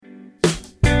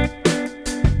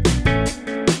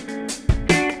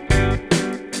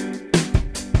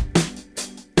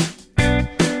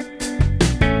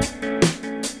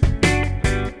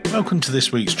Welcome to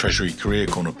this week's Treasury Career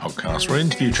Corner podcast, where I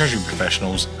interview Treasury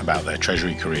professionals about their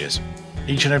Treasury careers.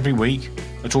 Each and every week,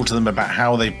 I talk to them about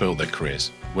how they've built their careers,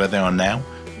 where they are now,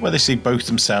 where they see both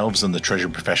themselves and the Treasury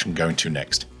profession going to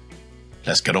next.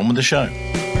 Let's get on with the show.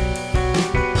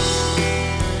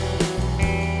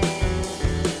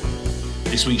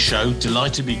 This week's show,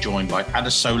 delighted to be joined by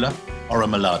Adesola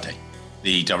Oromalade,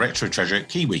 the Director of Treasury at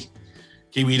Kiwi.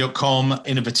 Kiwi.com,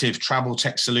 innovative travel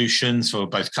tech solutions for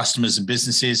both customers and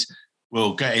businesses.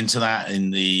 We'll get into that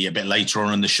a bit later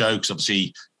on in the show, because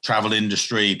obviously travel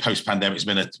industry post-pandemic has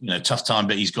been a tough time,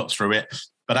 but he's got through it.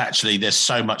 But actually, there's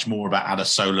so much more about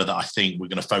Adesola that I think we're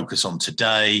going to focus on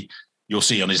today. You'll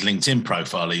see on his LinkedIn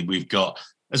profile, we've got,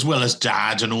 as well as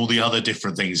dad and all the other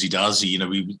different things he does.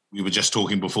 We were just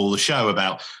talking before the show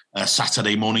about a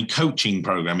Saturday morning coaching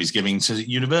program he's giving to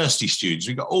university students.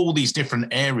 We've got all these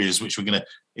different areas which we're going to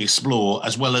explore,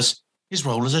 as well as his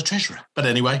role as a treasurer. But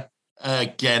anyway,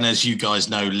 again, as you guys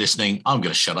know, listening, I'm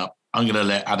going to shut up. I'm going to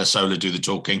let Adesola do the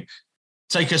talking.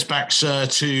 Take us back, sir,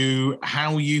 to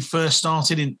how you first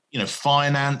started in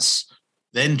finance,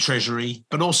 then treasury,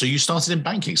 but also you started in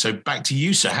banking. So back to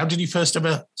you, sir. How did you first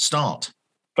ever start?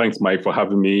 Thanks, Mike, for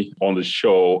having me on the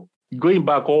show. Going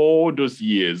back all those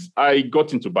years, I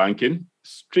got into banking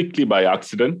strictly by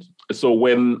accident. So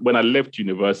when I left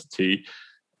university,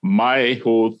 my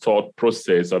whole thought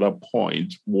process at that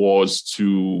point was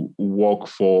to work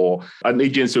for an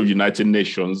agency of United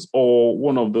Nations or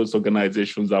one of those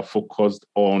organizations that focused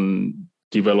on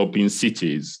developing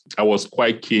cities. I was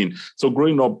quite keen. So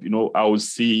growing up, I would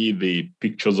see the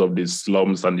pictures of the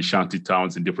slums and the shanty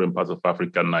towns in different parts of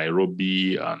Africa,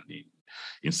 Nairobi and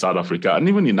in South Africa, and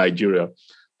even in Nigeria.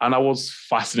 And I was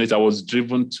fascinated. I was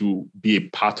driven to be a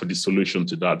part of the solution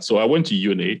to that. So I went to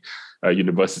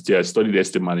university. I studied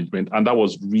estate management, and that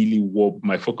was really what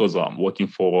my focus on, working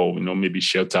for, maybe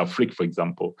Shelter Afrique, for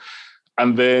example.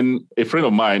 And then a friend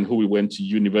of mine who we went to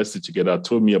university together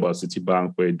told me about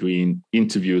Citibank. We're doing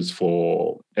interviews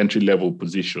for entry-level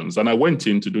positions. And I went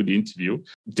in to do the interview.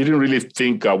 Didn't really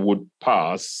think I would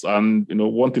pass. And,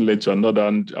 one thing led to another,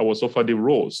 and I was offered a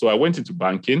role. So I went into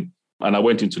banking, and I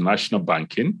went into national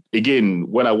banking. Again,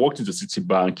 when I walked into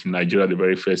Citibank in Nigeria the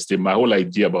very first day, my whole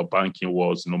idea about banking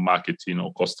was, marketing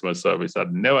or customer service.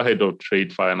 I'd never heard of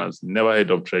trade finance, never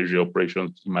heard of treasury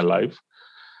operations in my life.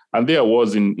 And there I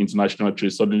was in international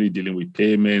trade, suddenly dealing with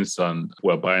payments, and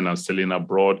we're buying and selling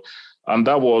abroad. And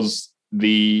that was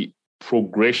the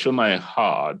progression I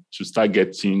had to start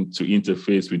getting to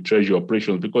interface with treasury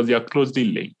operations, because they are closely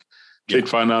linked. Trade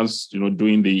finance,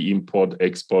 doing the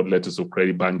import-export letters of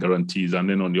credit, bank guarantees, and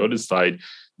then on the other side,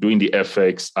 doing the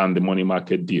FX and the money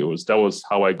market deals. That was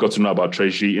how I got to know about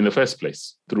treasury in the first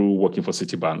place, through working for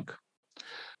Citibank.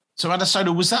 So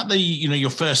Adesola, was that your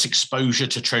first exposure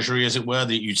to treasury, as it were,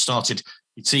 that you'd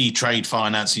see trade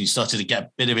finance and you started to get a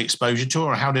bit of exposure to,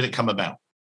 or how did it come about?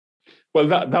 Well,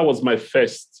 that was my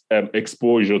first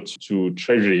exposure to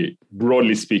treasury,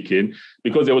 broadly speaking,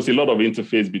 because there was a lot of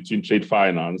interface between trade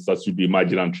finance, as you'd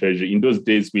imagine, and treasury. In those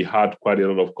days, we had quite a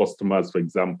lot of customers. For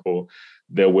example,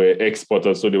 there were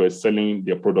exporters, so they were selling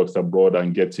their products abroad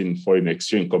and getting foreign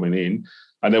exchange coming in.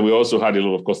 And then we also had a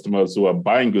lot of customers who are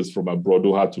buying goods from abroad,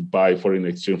 who had to buy foreign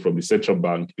exchange from the central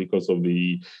bank because of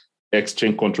the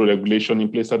exchange control regulation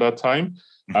in place at that time.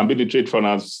 Mm-hmm. And with the trade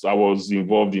finance, I was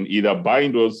involved in either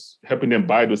helping them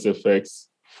buy those FX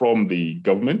from the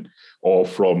government or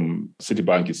from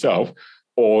Citibank itself,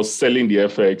 or selling the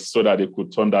FX so that they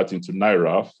could turn that into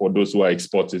Naira for those who are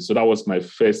exported. So that was my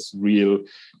first real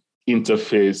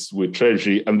interface with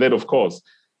treasury. And then, of course,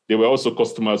 there were also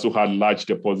customers who had large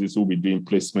deposits who were doing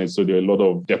placements. So there were a lot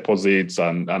of deposits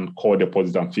and core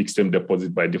deposits and fixed term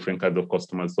deposits by different kinds of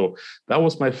customers. So that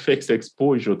was my first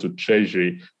exposure to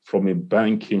treasury from a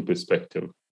banking perspective.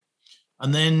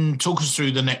 And then talk us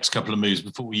through the next couple of moves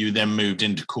before you then moved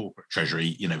into corporate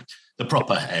treasury, the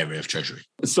proper area of treasury.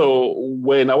 So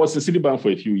when I was in Citibank for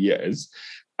a few years,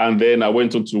 and then I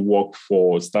went on to work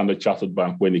for Standard Chartered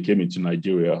Bank when they came into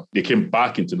Nigeria. They came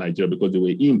back into Nigeria because they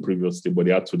were in previously, but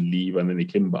they had to leave and then they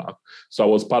came back. So I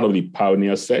was part of the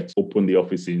pioneer set, opened the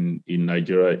office in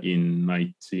Nigeria in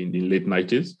late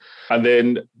 90s. And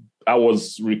then I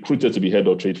was recruited to be head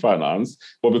of trade finance.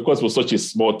 But because it was such a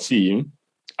small team,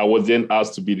 I was then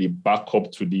asked to be the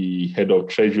backup to the head of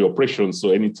treasury operations. So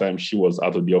anytime she was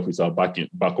out of the office, I'll back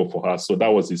up for her. So that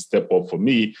was a step up for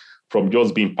me, from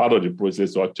just being part of the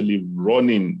process to actually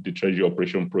running the treasury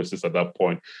operation process at that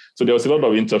point. So there was a lot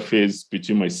of interface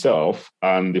between myself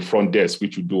and the front desk,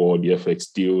 which would do all the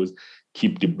FX deals,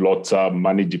 keep the blotter,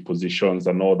 manage the positions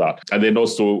and all that. And then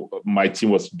also my team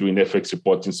was doing FX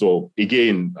reporting. So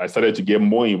again, I started to get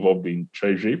more involved in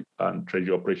treasury and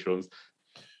treasury operations.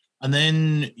 And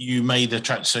then you made the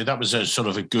track. So that was a sort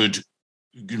of a good,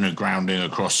 grounding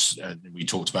across, we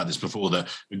talked about this before,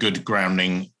 a good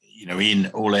grounding, in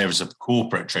all areas of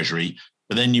corporate treasury.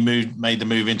 But then you made the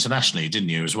move internationally, didn't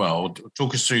you, as well?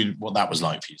 Talk us through what that was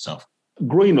like for yourself.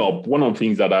 Growing up, one of the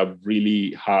things that I've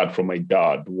really had from my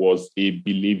dad was a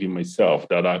belief in myself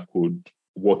that I could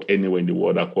work anywhere in the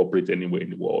world, I could operate anywhere in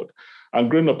the world. And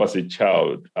growing up as a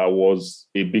child, I was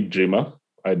a big dreamer.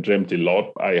 I dreamt a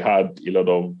lot. I had a lot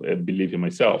of belief in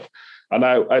myself. And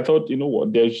I thought, there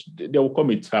will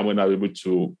come a time when I'll be able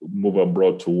to move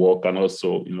abroad to work and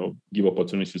also, give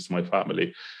opportunities to my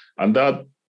family. And that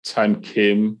time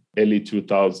came early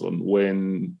 2000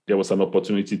 when there was an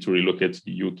opportunity to relocate to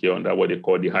the UK under what they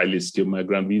call the highly skilled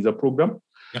migrant visa program.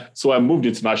 Yeah. So I moved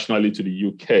internationally to the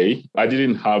UK. I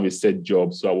didn't have a set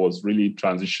job, so I was really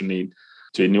transitioning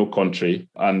to a new country.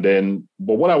 But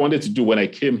what I wanted to do when I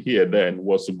came here then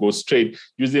was to go straight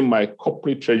using my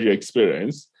corporate treasury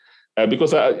experience,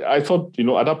 because I thought,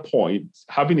 at that point,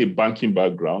 having a banking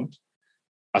background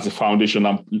as a foundation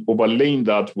and overlaying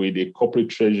that with a corporate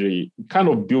treasury, kind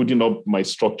of building up my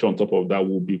structure on top of that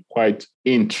will be quite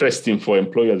interesting for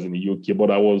employers in the UK,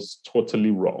 but I was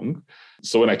totally wrong.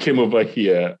 So when I came over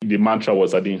here, the mantra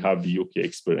was I didn't have the UK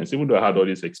experience, even though I had all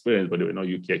this experience, but there were no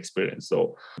UK experience.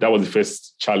 So that was the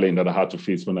first challenge that I had to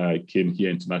face when I came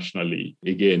here internationally,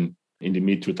 again, in the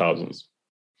mid-2000s.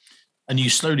 And you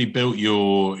slowly built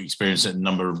your experience at a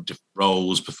number of different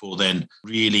roles before then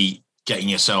really getting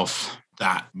yourself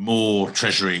that more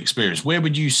treasury experience. Where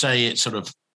would you say it sort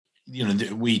of,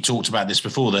 we talked about this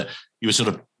before, that you were sort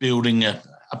of building a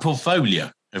portfolio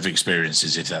of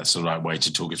experiences, if that's the right way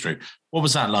to talk it through. What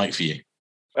was that like for you?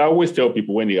 I always tell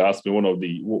people when they ask me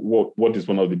what is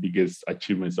one of the biggest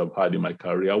achievements I've had in my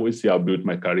career, I always say I built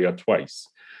my career twice.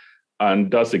 And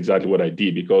that's exactly what I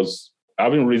did, because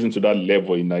having risen to that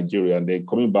level in Nigeria and then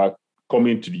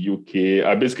coming to the UK,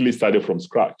 I basically started from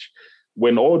scratch.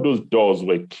 When all those doors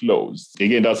were closed,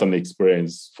 again, that's an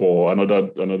experience for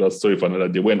another story for another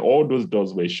day. When all those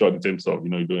doors were shut in terms of,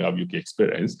 you don't have UK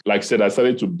experience, like I said, I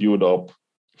started to build up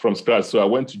from scratch. So I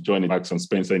went to join Marks &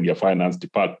 Spencer in their finance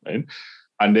department,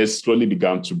 and they slowly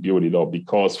began to build it up,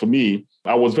 because for me,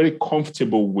 I was very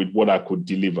comfortable with what I could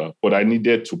deliver, but I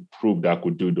needed to prove that I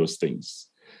could do those things.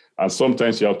 And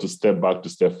sometimes you have to step back to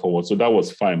step forward. So that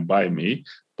was fine by me.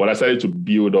 But I started to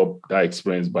build up that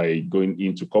experience by going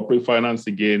into corporate finance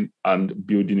again and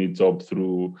building it up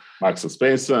through Marks &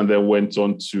 Spencer, and then went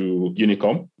on to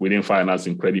Unicom within finance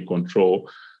and credit control.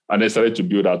 And then started to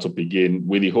build that up again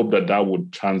with the hope that that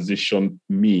would transition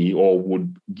me or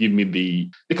would give me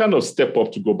the kind of step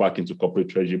up to go back into corporate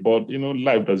treasury. But,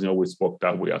 life doesn't always work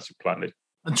that way as you plan it.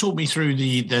 And talk me through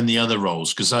the other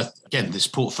roles, because again, this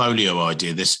portfolio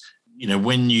idea, this,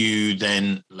 when you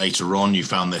then later on, you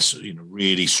found this,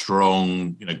 really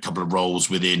strong, couple of roles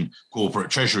within corporate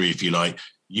treasury, if you like,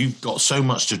 you've got so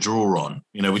much to draw on,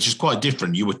 which is quite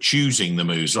different. You were choosing the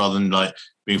moves rather than like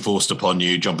being forced upon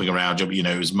you, jumping around,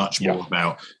 it was much more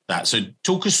about that. So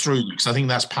talk us through, because I think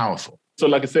that's powerful. So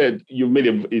like I said, you made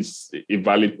a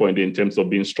valid point in terms of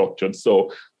being structured.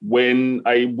 So when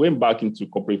I went back into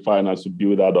corporate finance to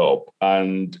build that up,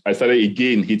 and I started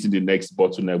again hitting the next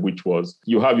bottleneck, which was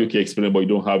you have UK experience, but you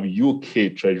don't have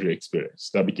UK treasury experience.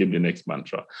 That became the next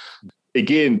mantra.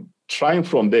 Again, trying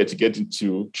from there to get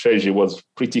into treasury was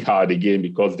pretty hard again,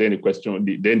 because then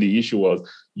the issue was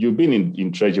you've been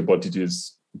in treasury, but it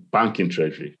is banking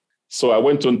treasury. So I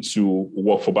went on to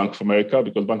work for Bank of America,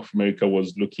 because Bank of America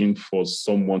was looking for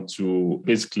someone to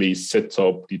basically set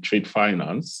up the trade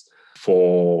finance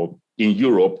in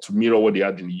Europe to mirror what they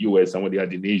had in the US and what they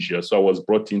had in Asia. So I was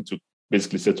brought in to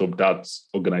basically set up that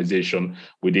organization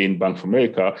within Bank of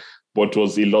America, but it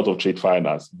was a lot of trade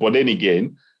finance. But then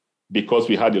again, because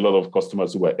we had a lot of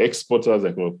customers who were exporters,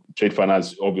 like trade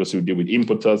finance, obviously we deal with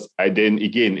importers. A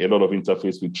lot of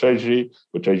interface with treasury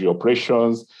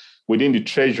operations, within the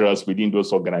treasurers, within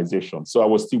those organizations. So I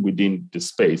was still within the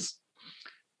space.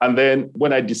 And then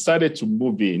when I decided to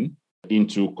move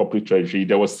into corporate treasury,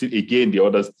 there was still, again,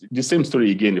 the same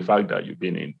story again, the fact that you've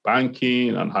been in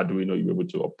banking and how do we know you're able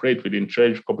to operate within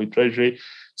corporate treasury.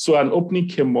 So an opening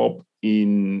came up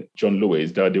in John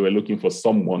Lewis that they were looking for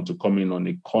someone to come in on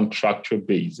a contractual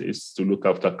basis to look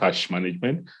after cash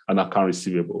management and account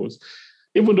receivables.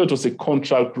 Even though it was a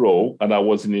contract role and I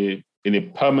was in a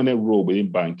permanent role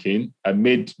within banking, I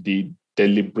made the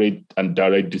deliberate and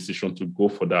direct decision to go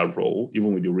for that role,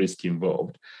 even with the risk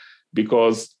involved,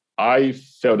 because I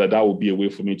felt that would be a way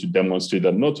for me to demonstrate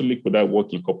that not only could I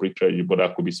work in corporate treasury, but I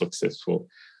could be successful.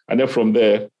 And then from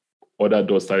there, other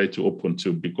doors started to open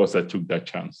too, because I took that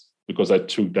chance, because I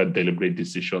took that deliberate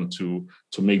decision to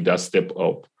make that step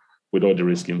up with all the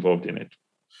risk involved in it.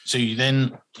 So you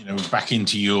then, back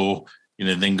into your,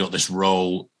 then got this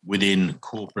role within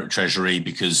corporate treasury,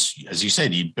 because as you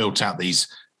said, you built out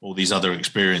all these other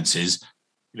experiences,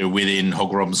 within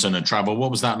Hogg Robinson and travel.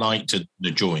 What was that like to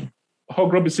join?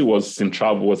 Hogg Robinson was still a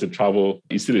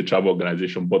travel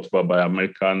organization bought over by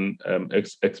American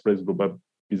Express Global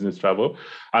Business Travel.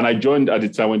 And I joined at the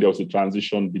time when there was a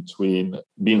transition between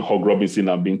being Hogg Robinson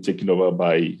and being taken over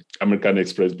by American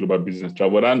Express Global Business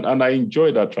Travel. And I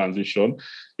enjoyed that transition.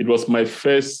 It was my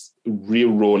first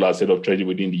real role as head of treasury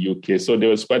within the UK. So there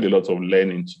was quite a lot of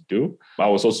learning to do. I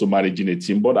was also managing a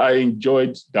team, but I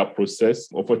enjoyed that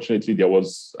process. Unfortunately,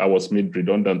 I was made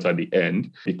redundant at the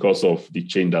end because of the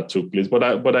change that took place. But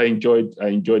I enjoyed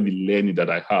the learning that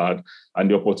I had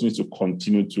and the opportunity to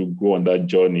continue to go on that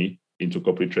journey into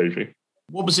corporate treasury.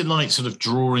 What was it like sort of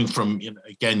drawing from,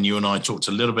 again, you and I talked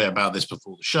a little bit about this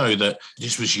before the show, that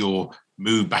this was your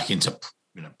move back into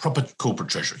proper corporate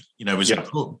treasury, was a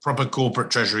proper corporate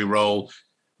treasury role.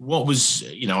 What was,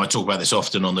 I talk about this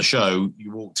often on the show,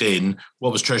 you walked in,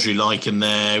 what was treasury like in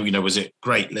there? Was it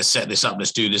great? Let's set this up.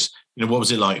 Let's do this. What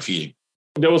was it like for you?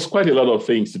 There was quite a lot of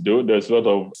things to do. There's a lot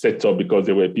of setup because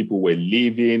there were people who were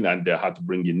leaving and they had to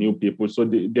bring in new people. So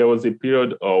there was a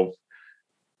period of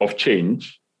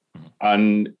change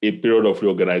and a period of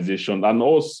reorganization. And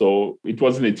also, it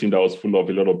wasn't a team that was full of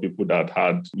a lot of people that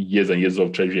had years and years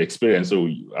of treasury experience. So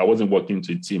I wasn't working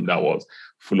to a team that was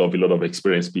full of a lot of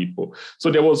experienced people.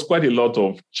 So there was quite a lot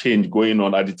of change going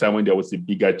on at the time when there was a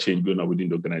bigger change going on within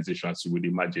the organization, as you would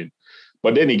imagine.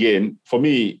 But then again, for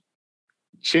me,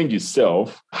 change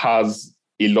itself has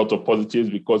a lot of positives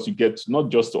because you get not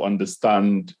just to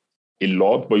understand a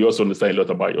lot, but you also understand a lot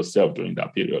about yourself during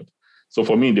that period. So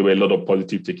for me, there were a lot of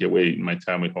positive takeaway in my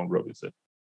time with Hogg Robinson.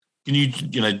 Can you,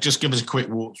 just give us a quick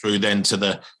walkthrough then to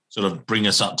the sort of bring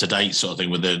us up to date sort of thing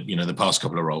with the, the past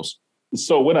couple of roles?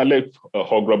 So when I left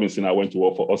Hogg Robinson, I went to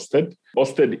work for Ørsted.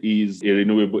 Ørsted is a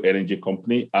renewable energy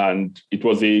company, and it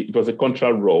was a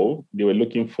contract role. They were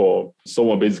looking for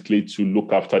someone basically to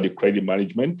look after the credit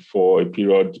management for a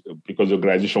period because the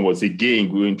organization was again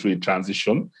going through a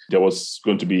transition. There was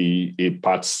going to be a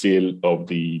part sale of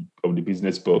the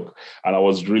business book, and I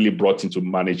was really brought in to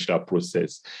manage that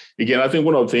process. Again, I think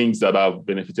one of the things that I've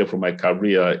benefited from my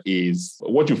career is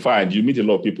what you find. You meet a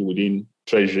lot of people within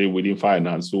treasury, within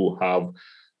finance, who have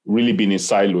really been in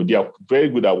silo. They are very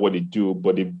good at what they do,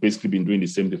 but they've basically been doing the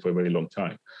same thing for a very long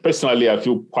time. Personally, I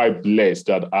feel quite blessed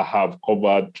that I have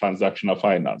covered transactional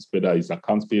finance, whether it's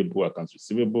accounts payable, accounts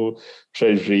receivable,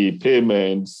 treasury,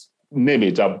 payments, name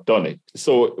it, I've done it.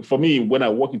 So for me, when I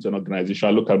walk into an organization,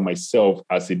 I look at myself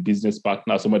as a business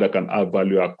partner, someone that can add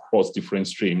value across different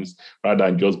streams rather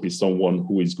than just be someone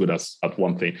who is good at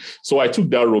one thing. So I took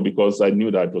that role because I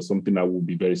knew that it was something that would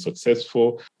be very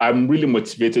successful. I'm really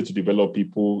motivated to develop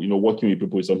people. Working with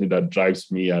people is something that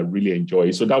drives me. I really enjoy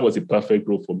it. So that was a perfect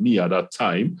role for me at that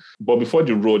time. But before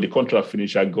the contract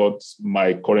finished, I got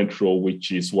my current role,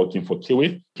 which is working for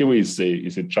Kiwi. Kiwi is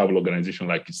a travel organization,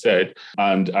 like you said,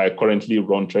 and I currently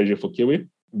run treasury for Kiwi.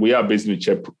 We are based in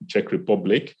the Czech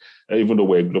Republic, even though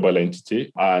we're a global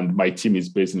entity, and my team is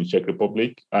based in the Czech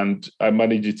Republic, and I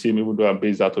manage the team even though I'm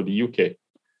based out of the UK.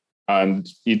 And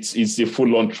it's a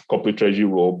full-on corporate treasury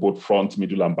role, both front,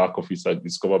 middle, and back office are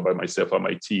discovered by myself and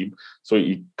my team. So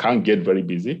it can get very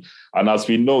busy. And as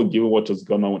we know, given what has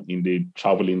gone on in the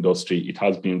travel industry, it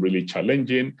has been really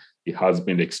challenging. It has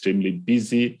been extremely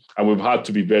busy. And we've had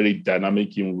to be very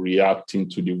dynamic in reacting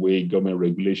to the way government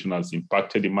regulation has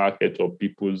impacted the market, or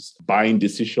people's buying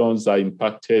decisions are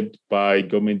impacted by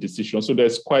government decisions. So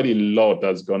there's quite a lot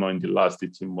that's gone on in the last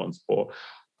 18 months. But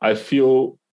I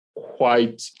feel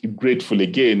quite grateful,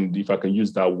 again, if I can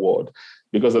use that word,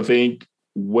 because I think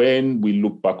when we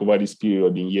look back over this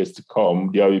period in years to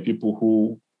come, there will be people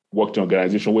who worked in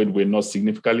organizations where we're not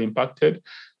significantly impacted.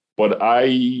 But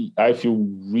I feel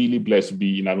really blessed to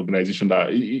be in an organization that,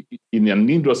 in an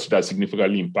industry that's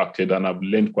significantly impacted, and I've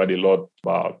learned quite a lot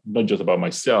about, not just about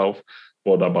myself,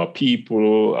 but about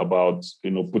people, about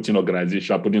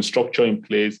putting structure in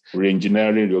place,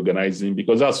 re-engineering, reorganizing,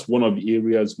 because that's one of the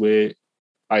areas where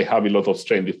I have a lot of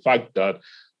strength. The fact that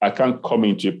I can come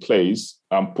into a place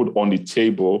and put on the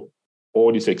table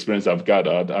all this experience I've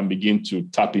gathered and begin to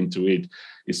tap into it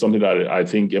is something that I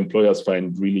think employers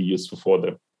find really useful for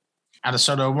them.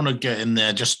 Adesola, I want to get in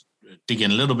there, just dig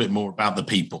in a little bit more about the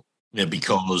people,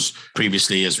 because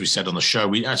previously, as we said on the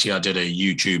show, I did a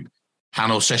YouTube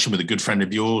panel session with a good friend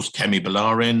of yours, Kemi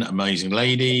Balarin, amazing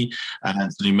lady, and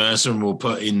Anthony Mercer, and we'll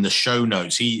put in the show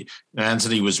notes.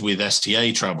 Anthony was with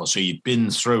STA Travel, so you've been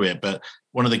through it. But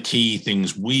one of the key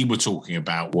things we were talking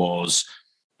about was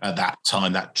at that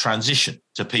time, that transition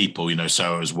to people,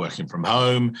 so I was working from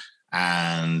home,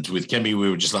 and with Kemi, we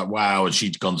were just like, wow. And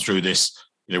she'd gone through this,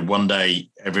 one day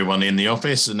everyone in the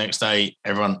office, the next day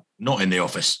everyone not in the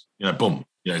office, boom,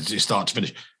 start to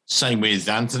finish. Same with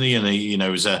Anthony, and it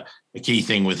was a key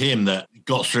thing with him that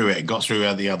got through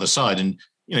out the other side. And,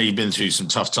 you've been through some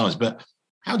tough times, but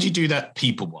how do you do that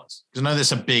people-wise? Because I know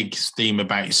there's a big theme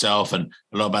about yourself and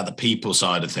a lot about the people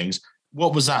side of things.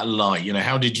 What was that like?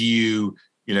 How did you,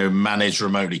 manage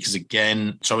remotely? Because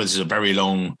again, sorry, this is a very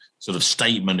long sort of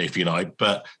statement, if you like,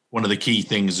 but one of the key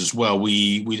things as well,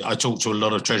 I talk to a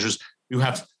lot of treasurers who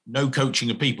have no coaching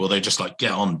of people. They're just like,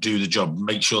 get on, do the job,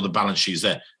 make sure the balance sheet is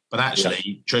there. But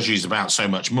actually, Treasury is about so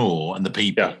much more, and the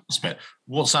people aspect.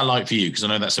 What's that like for you? Because I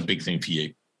know that's a big thing for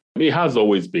you. It has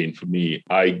always been for me.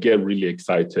 I get really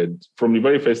excited. From the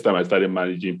very first time I started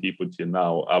managing people till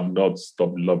now, I've not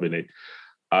stopped loving it.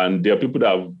 And there are people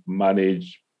that have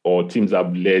managed or team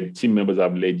members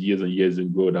I've led years and years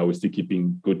ago that we still keep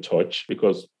in good touch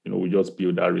because, we just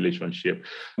build that relationship.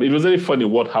 It was very funny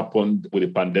what happened with the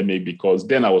pandemic because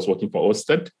then I was working for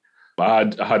Ørsted.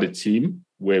 I had a team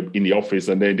in the office,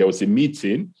 and then there was a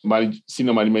meeting,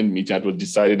 senior management meeting, and it was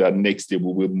decided that next day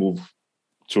we will move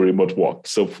to remote work.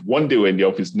 So one day we're in the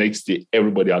office, next day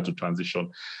everybody had to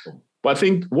transition. But I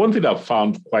think one thing I've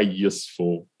found quite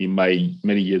useful in my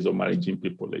many years of managing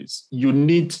people is you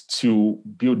need to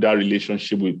build that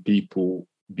relationship with people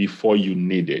before you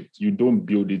need it. You don't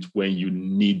build it when you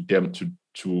need them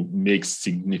to make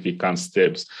significant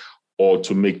steps or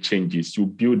to make changes. You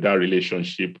build that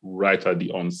relationship right at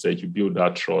the onset. You build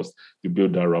that trust, you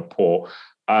build that rapport.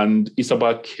 And it's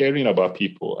about caring about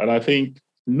people. And I think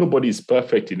nobody is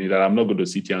perfect in it. And I'm not going to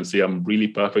sit here and say I'm really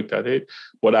perfect at it,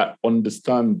 but I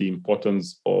understand the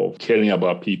importance of caring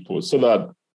about people so that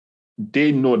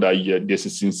they know that there's a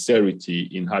sincerity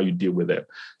in how you deal with them.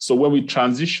 So when we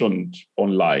transitioned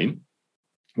online,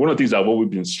 one of the things I've always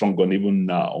been strong on even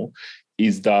now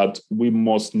is that we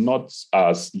must not,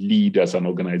 as leaders and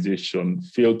organization,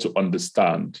 fail to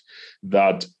understand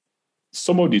that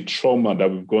some of the trauma that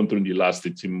we've gone through in the last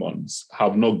 18 months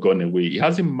have not gone away. It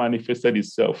hasn't manifested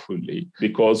itself fully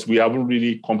because we haven't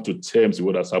really come to terms with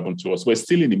what has happened to us. We're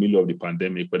still in the middle of the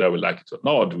pandemic, whether we like it or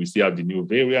not. We still have the new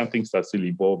variant, things are still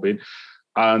evolving.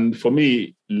 And for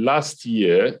me, last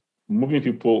year, moving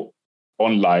people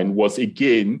online was,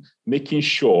 again, making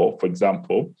sure, for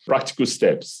example, practical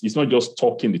steps. It's not just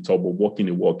talking the talk, but walking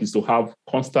the walk. It's to have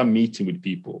constant meeting with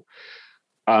people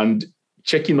and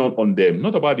checking on them,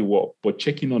 not about the work, but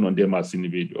checking on them as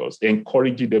individuals,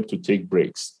 encouraging them to take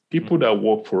breaks. People that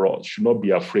work for us should not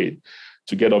be afraid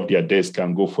to get off their desk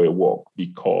and go for a walk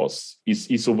because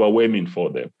it's overwhelming for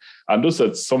them. And those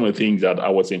are some of the things that I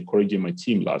was encouraging my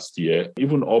team last year,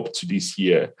 even up to this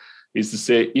year, is to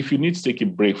say, if you need to take a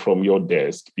break from your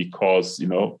desk because,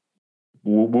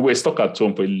 we were stuck at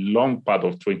home for a long part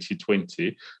of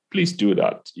 2020, please do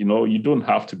that. You don't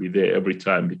have to be there every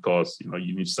time because,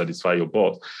 you need to satisfy your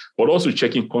boss, but also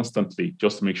checking constantly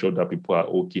just to make sure that people are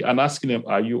okay and asking them,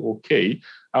 are you okay?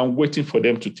 And waiting for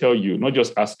them to tell you, not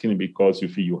just asking because you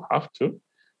feel you have to,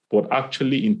 but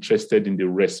actually interested in the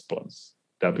response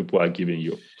that people are giving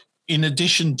you. In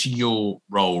addition to your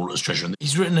role as treasurer,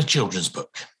 he's written a children's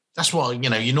book. That's what,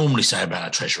 you normally say about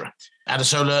a treasurer.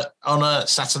 Adesola, on a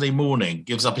Saturday morning,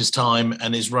 gives up his time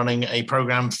and is running a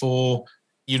program for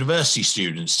university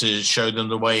students to show them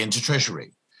the way into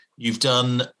treasury. You've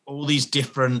done all these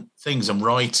different things and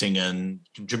writing and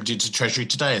contributed to Treasury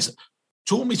Today.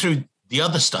 Talk me through the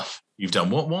other stuff you've done.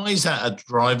 Why is that a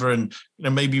driver? And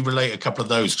maybe relate a couple of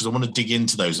those because I want to dig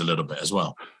into those a little bit as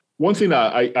well. One thing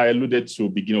I alluded to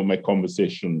beginning of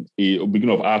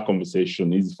our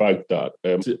conversation is the fact that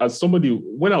as somebody,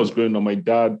 when I was growing up, my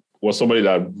dad was somebody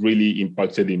that really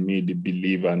impacted in me the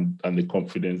belief and the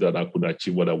confidence that I could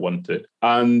achieve what I wanted.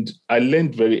 And I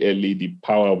learned very early the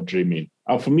power of dreaming.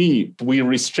 And for me, we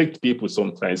restrict people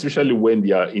sometimes, especially when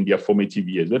they are in their formative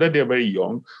years, whether they're very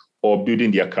young or building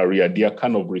their career, they are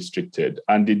kind of restricted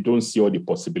and they don't see all the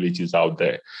possibilities out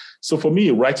there. So for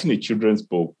me, writing a children's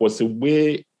book was a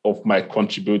way of my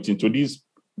contributing to this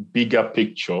bigger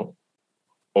picture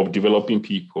of developing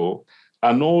people,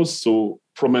 and also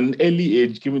from an early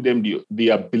age, giving them the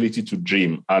ability to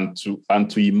dream and to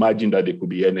imagine that they could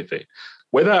be anything.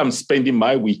 Whether I'm spending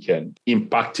my weekend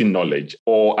impacting knowledge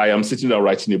or I am sitting there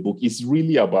writing a book, it's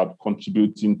really about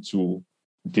contributing to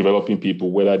developing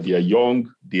people, whether they are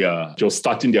young, they are just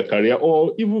starting their career,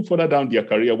 or even further down their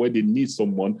career where they need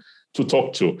someone to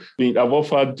talk to. I mean, I've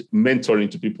offered mentoring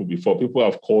to people before. People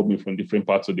have called me from different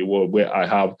parts of the world where I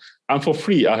have, and for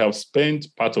free, I have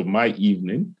spent part of my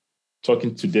evening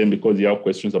talking to them because they have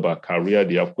questions about career,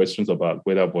 they have questions about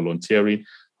whether volunteering,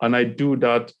 and I do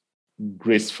that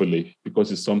gracefully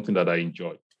because it's something that I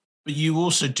enjoy. But you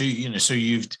also do, so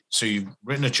you've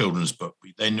written a children's book,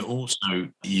 but then also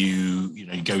you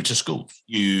go to schools.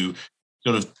 You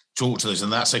sort of talk to those,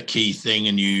 and that's a key thing.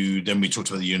 And then we talked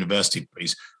about the university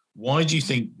piece. Why do you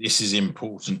think this is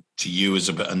important to you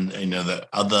and that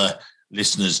other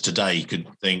listeners today could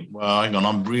think, well, hang on,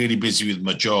 I'm really busy with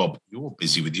my job. You're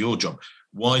busy with your job.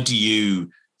 Why do you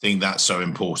think that's so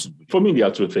important? For me, there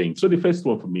are two things. So the first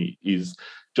one for me is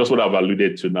just what I've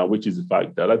alluded to now, which is the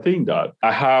fact that I think that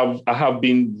I have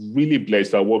been really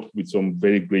blessed. I worked with some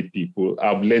very great people.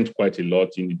 I've learned quite a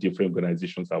lot in the different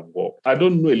organizations I've worked. I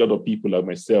don't know a lot of people like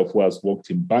myself who has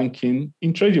worked in banking.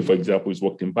 In Treasury, for example, who's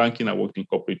worked in banking, I worked in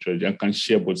corporate treasury and can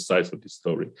share both sides of the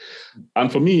story. And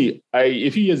for me, a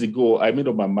few years ago, I made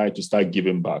up my mind to start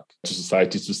giving back to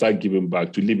society, to start giving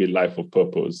back, to live a life of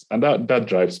purpose. And that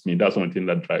drives me. That's one thing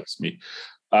that drives me.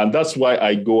 And that's why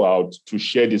I go out to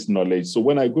share this knowledge. So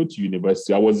when I go to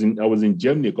university, I was in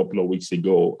Germany a couple of weeks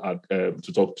ago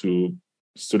to talk to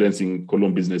students in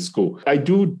Cologne Business School. I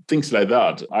do things like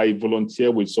that. I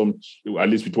volunteer with at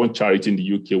least with one charity in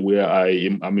the UK where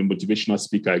I'm a motivational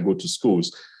speaker. I go to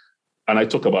schools and I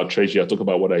talk about treasury. I talk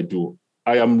about what I do.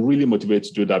 I am really motivated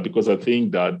to do that because I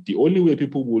think that the only way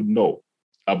people would know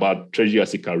about treasury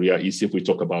as a career is if we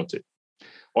talk about it.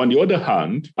 On the other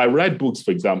hand, I write books,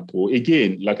 for example,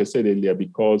 again, like I said earlier,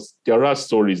 because there are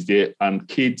stories there and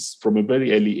kids from a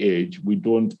very early age, we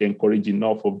don't encourage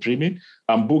enough of dreaming,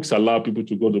 and books allow people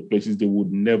to go to places they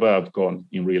would never have gone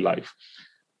in real life.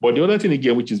 But the other thing,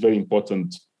 again, which is very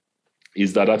important,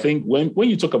 is that I think when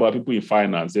you talk about people in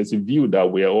finance, there's a view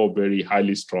that we're all very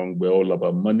highly strung. We're all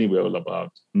about money. We're all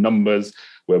about numbers.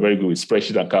 We're very good with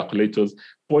spreadsheets and calculators.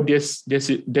 But there's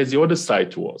the other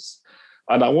side to us.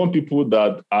 And I want people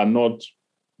that are not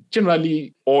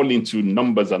generally all into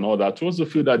numbers and all that to also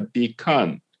feel that they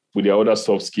can, with their other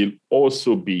soft skill,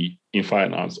 also be in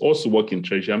finance, also work in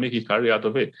treasury and make a career out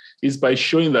of it. It's by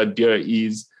showing that there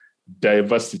is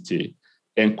diversity,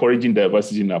 encouraging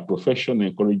diversity in our profession,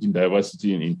 encouraging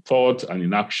diversity in thought and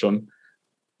in action.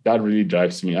 That really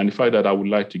drives me. And the fact that I would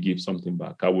like to give something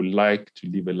back, I would like to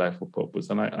live a life of purpose.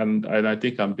 And I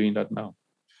think I'm doing that now.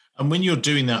 And when you're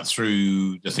doing that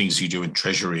through the things you do in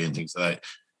treasury and things like that,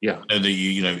 yeah, I know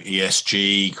that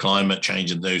ESG, climate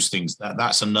change, and those things.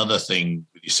 That's another thing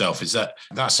with yourself.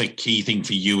 That's a key thing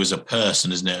for you as a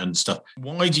person, isn't it? And stuff.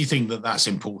 Why do you think that that's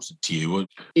important to you?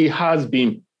 It has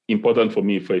been important for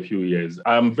me for a few years.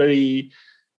 There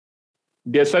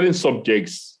are certain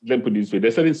subjects. Let me put it this way: there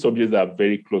are certain subjects that are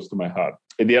very close to my heart.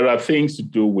 There are things to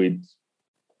do with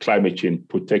climate change,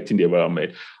 protecting the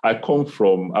environment. I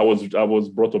was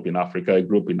brought up in Africa. I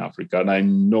grew up in Africa, and I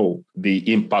know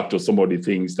the impact of some of the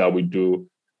things that we do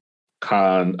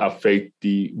can affect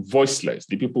the voiceless,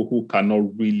 the people who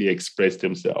cannot really express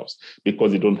themselves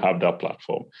because they don't have that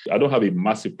platform. I don't have a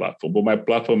massive platform, but my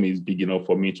platform is big enough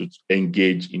for me to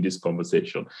engage in this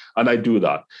conversation. And I do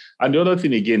that. And the other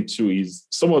thing again, too, is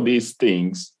some of these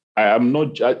things, I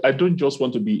don't just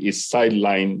want to be a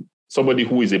sideline, somebody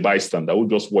who is a bystander, who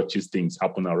just watches things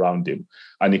happen around him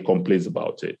and he complains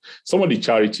about it. Some of the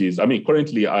charities,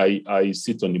 currently I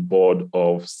sit on the board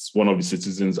of one of the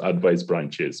Citizens Advice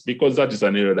branches because that is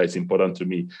an area that is important to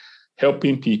me,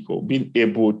 helping people, being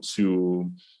able to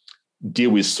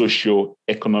deal with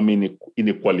socio-economic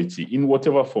inequality in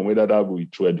whatever form, whether that be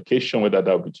through education, whether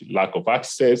that be lack of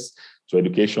access to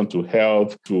education, to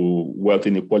health, to wealth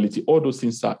inequality. All those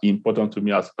things are important to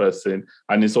me as a person.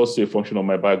 And it's also a function of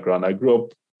my background. I grew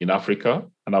up in Africa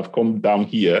and I've come down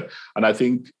here. And I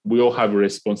think we all have a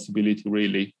responsibility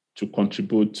really to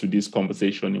contribute to this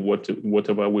conversation in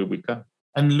whatever way we can.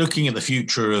 And looking at the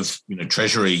future of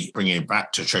Treasury, bringing it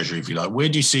back to Treasury, if you like, where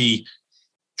do you see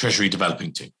Treasury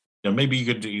developing to? Maybe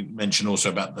you could mention also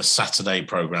about the Saturday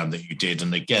program that you did.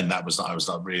 And again, I was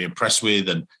really impressed with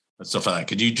and stuff like that.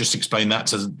 Could you just explain that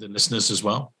to the listeners as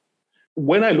well?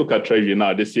 When I look at Treasury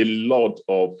now, there's a lot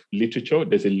of literature.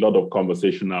 There's a lot of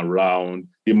conversation around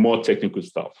the more technical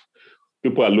stuff.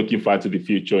 People are looking far to the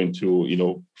future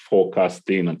into,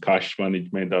 forecasting and cash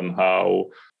management and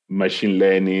how machine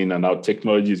learning and how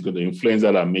technology is going to influence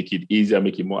that and make it easier,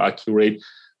 make it more accurate.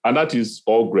 And that is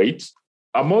all great.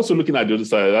 I'm also looking at the other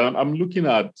side. I'm looking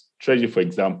at Treasury, for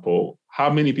example. How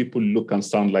many people look and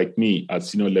sound like me at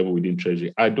senior level within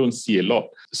Treasury? I don't see a lot.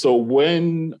 So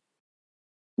when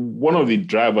one of the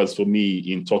drivers for me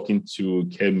in talking to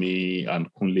Kemi and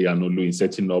Kunle and Olu in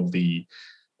setting up the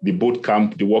boot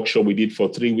camp, the workshop we did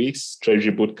for 3 weeks,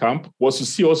 Treasury Boot Camp, was to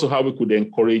see also how we could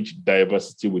encourage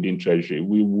diversity within Treasury.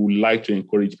 We would like to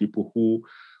encourage people who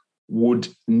would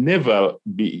never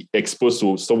be exposed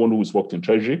to someone who's worked in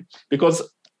Treasury. Because,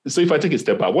 so if I take a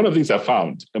step back, one of the things I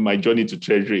found in my journey to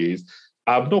Treasury is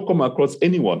I've not come across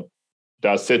anyone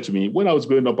that said to me, when I was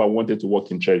growing up, I wanted to work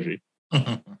in Treasury.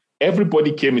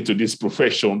 Everybody came into this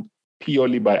profession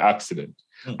purely by accident,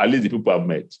 at least the people I've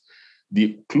met.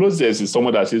 The closest is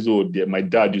someone that says, oh, my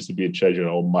dad used to be a treasurer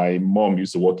or my mom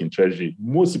used to work in Treasury.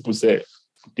 Most people say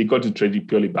they got to Treasury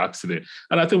purely by accident.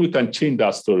 And I think we can change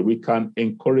that story. We can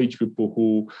encourage people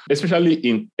who, especially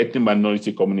in ethnic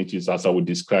minority communities, as I would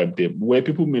describe them, where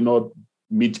people may not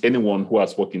meet anyone who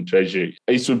has worked in Treasury,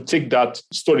 is to take that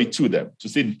story to them, to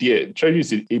say, dear, Treasury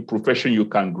is a profession you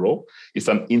can grow. It's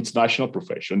an international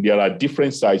profession. There are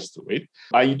different sides to it.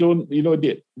 And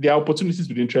there are opportunities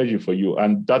within Treasury for you.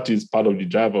 And that is part of the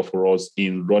driver for us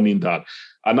in running that.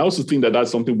 And I also think that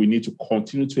that's something we need to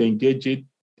continue to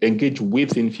engage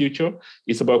with in future.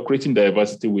 It's about creating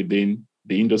diversity within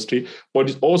the industry, but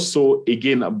it's also,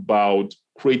 again, about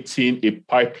creating a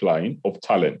pipeline of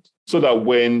talent, so that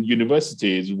when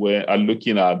universities are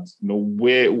looking at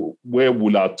where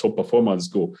will our top performers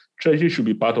go, Treasury should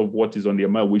be part of what is on their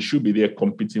mind. We should be there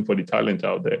competing for the talent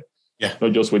out there,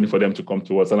 not just waiting for them to come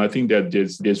to us. And I think that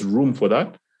there's room for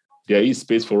that. There is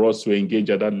space for us to engage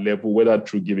at that level, whether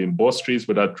through giving bursaries,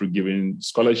 whether through giving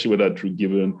scholarship, whether through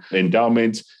giving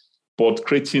endowments, but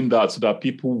creating that so that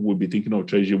people will be thinking of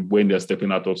Treasury when they're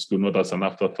stepping out of school, not as an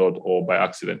afterthought or by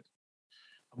accident.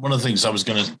 One of the things I was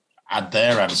going to add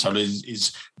there, Adesola,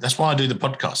 is that's why I do the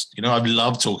podcast. I've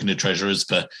loved talking to treasurers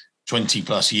for 20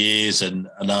 plus years, and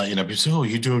people say, oh,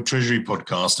 you do a Treasury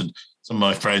podcast, and some of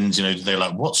my friends, they're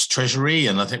like, what's Treasury?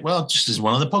 And I think, well, just as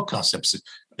one of the podcast episodes,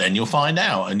 then you'll find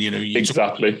out. And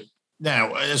exactly.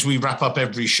 Now, as we wrap up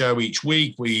every show each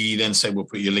week, we then say we'll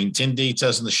put your LinkedIn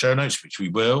details in the show notes, which we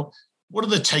will. What are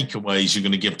the takeaways you're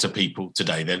going to give to people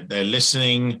today? They're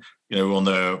listening, on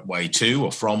their way to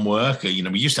or from work. We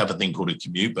used to have a thing called a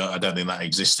commute, but I don't think that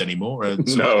exists anymore.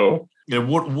 No.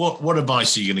 What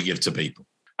advice are you going to give to people?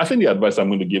 I think the advice I'm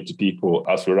going to give to people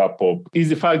as we wrap up is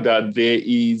the fact that there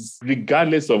is,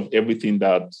 regardless of everything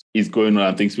that is going on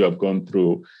and things we have gone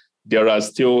through, there are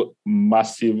still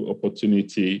massive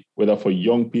opportunity, whether for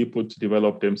young people to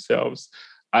develop themselves,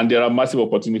 and there are massive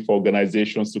opportunity for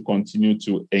organizations to continue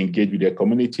to engage with their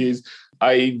communities.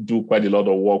 I do quite a lot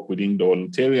of work within the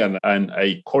voluntary, and I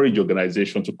encourage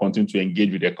organizations to continue to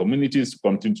engage with their communities, to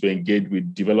continue to engage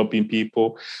with developing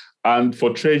people, and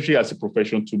for Treasury as a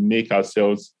profession to make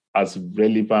ourselves as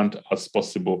relevant as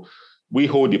possible. We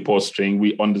hold the purse string,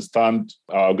 we understand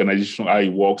our organization, how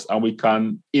it works, and we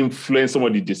can influence some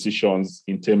of the decisions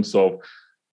in terms of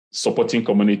supporting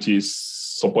communities,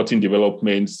 supporting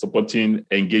development, supporting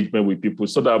engagement with people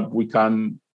so that we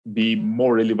can be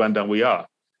more relevant than we are.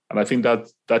 And I think that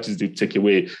is the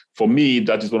takeaway. For me,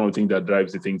 that is one of the things that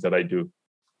drives the things that I do.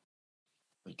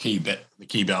 The key bit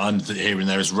I'm hearing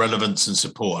there is relevance and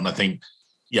support. And I think,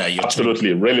 you're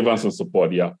absolutely relevance and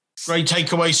support. Yeah. Great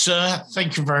takeaway, sir.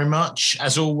 Thank you very much.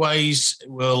 As always,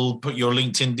 we'll put your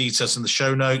LinkedIn details in the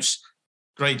show notes.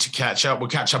 Great to catch up. We'll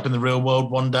catch up in the real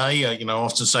world one day. I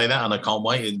often say that, and I can't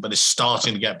wait. But it's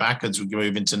starting to get back as we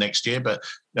move into next year. But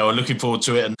we're looking forward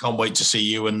to it and can't wait to see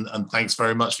you. And thanks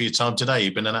very much for your time today.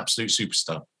 You've been an absolute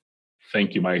superstar.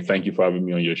 Thank you, Mike. Thank you for having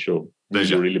me on your show.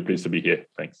 Pleasure. Really pleased to be here.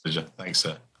 Thanks. Pleasure. Thanks,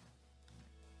 sir.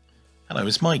 Hello,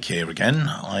 it's Mike here again.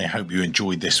 I hope you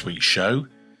enjoyed this week's show.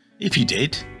 If you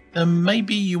did, then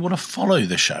maybe you want to follow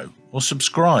the show or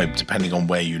subscribe, depending on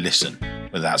where you listen,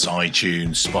 whether that's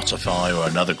iTunes, Spotify, or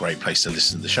another great place to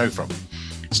listen to the show from.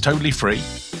 It's totally free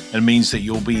and means that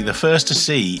you'll be the first to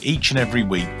see each and every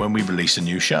week when we release a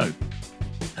new show.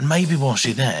 And maybe whilst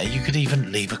you're there, you could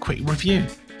even leave a quick review.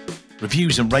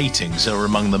 Reviews and ratings are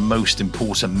among the most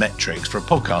important metrics for a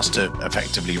podcast to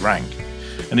effectively rank.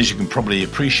 And as you can probably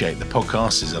appreciate, the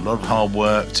podcast is a lot of hard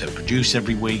work to produce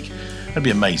every week. It'd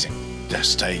be amazing.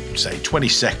 Just take, say, 20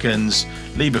 seconds,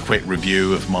 leave a quick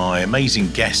review of my amazing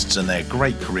guests and their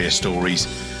great career stories.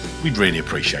 We'd really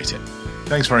appreciate it.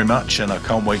 Thanks very much, and I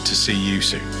can't wait to see you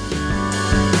soon.